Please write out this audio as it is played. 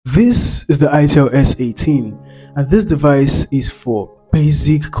This is the Itel S18, and this device is for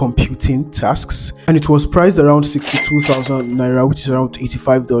basic computing tasks, and it was priced around 62,000 naira, which is around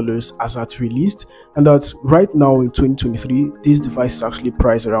 $85 as at released. And that right now in 2023 this device is actually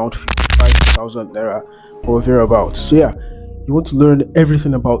priced around 55,000 naira or thereabouts. So yeah, you want to learn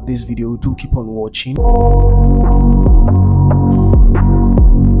everything about this video, do keep on watching.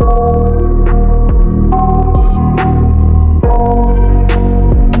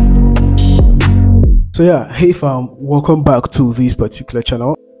 So yeah, hey fam, welcome back to this particular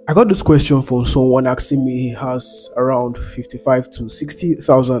channel. I got this question from someone asking me he has around 55 to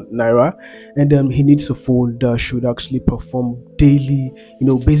 60,000 naira, and he needs a phone that should actually perform daily,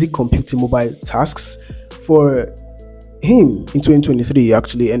 basic computing mobile tasks for him in 2023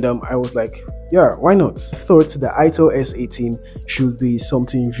 actually. And I was like, yeah, why not? I thought the Itel S18 should be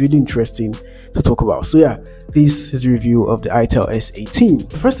something really interesting to talk about. So yeah, this is a review of the Itel S18.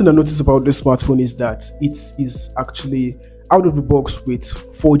 The first thing I noticed about this smartphone is that it is actually out of the box with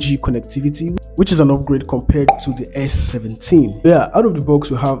 4G connectivity, which is an upgrade compared to the S17. Yeah, out of the box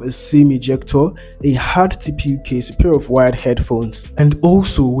we have a SIM ejector, a hard TPU case, a pair of wired headphones, and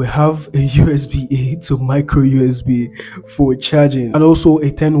also we have a USB-A to micro USB for charging, and also a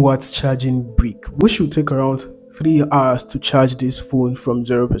 10 watts charging brick, which should take around 3 hours to charge this phone from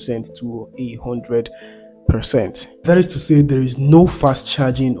 0% to 100%. That is to say, there is no fast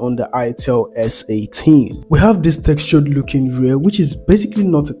charging on the Itel S18. We have this textured looking rear, which is basically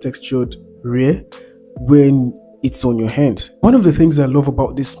not a textured rear when it's on your hand. One of the things I love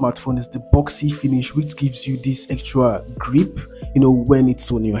about this smartphone is the boxy finish, which gives you this extra grip, when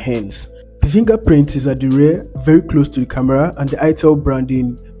it's on your hands. The fingerprint is at the rear, very close to the camera, and the Itel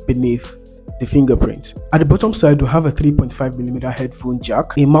branding beneath the fingerprint. At the bottom side, we have a 3.5mm headphone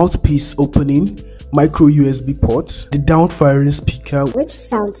jack, a mouthpiece opening, micro USB ports, the down-firing speaker, which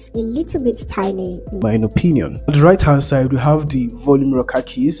sounds a little bit tiny in my opinion. On the right hand side we have the volume rocker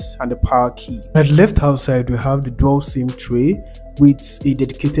keys and the power key. At the left hand side we have the dual SIM tray with a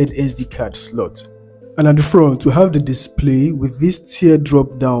dedicated SD card slot. And at the front we have the display with this tear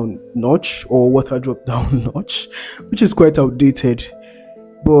drop down notch or water drop down notch, which is quite outdated,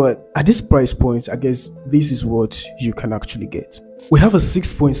 but at this price point I guess this is what you can actually get. We have a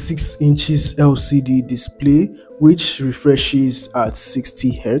 6.6 inches LCD display which refreshes at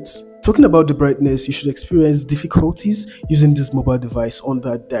 60 Hz. Talking about the brightness, you should experience difficulties using this mobile device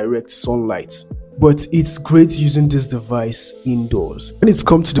under direct sunlight, but it's great using this device indoors. When it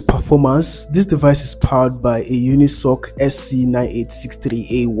comes to the performance, this device is powered by a Unisoc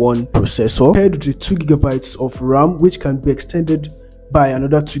SC9863A1 processor paired with 2GB of RAM, which can be extended by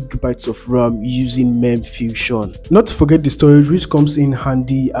another 2GB of RAM using MEM Fusion. Not to forget the storage, which comes in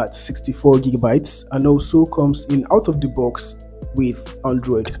handy at 64GB and also comes in out of the box with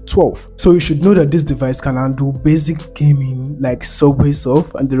Android 12. So you should know that this device can handle basic gaming like Subway Surf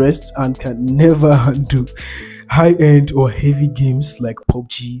and the rest, and can never handle high-end or heavy games like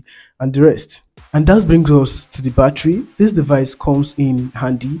PUBG and the rest. And that brings us to the battery. This device comes in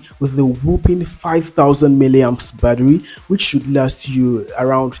handy with the whopping 5000 milliamps battery, which should last you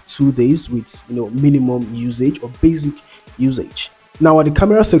around 2 days with minimum usage or basic usage. Now at the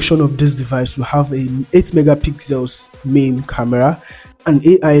camera section of this device we have an 8 megapixels main camera, an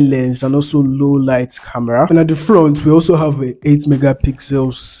AI lens, and also low light camera. And at the front we also have a 8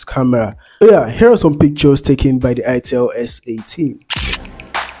 megapixels camera. So yeah, here are some pictures taken by the Itel S18.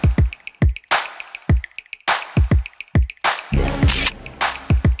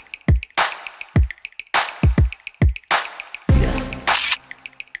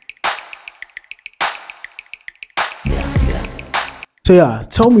 So yeah,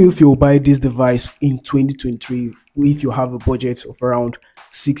 tell me if you'll buy this device in 2023 if you have a budget of around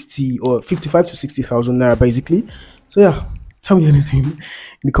 60 or 55 to 60,000 naira basically. So yeah, tell me anything in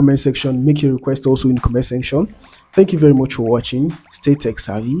the comment section. Make your request also in the comment section. Thank you very much for watching. Stay tech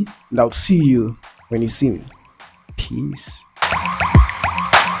savvy, and I'll see you when you see me. Peace.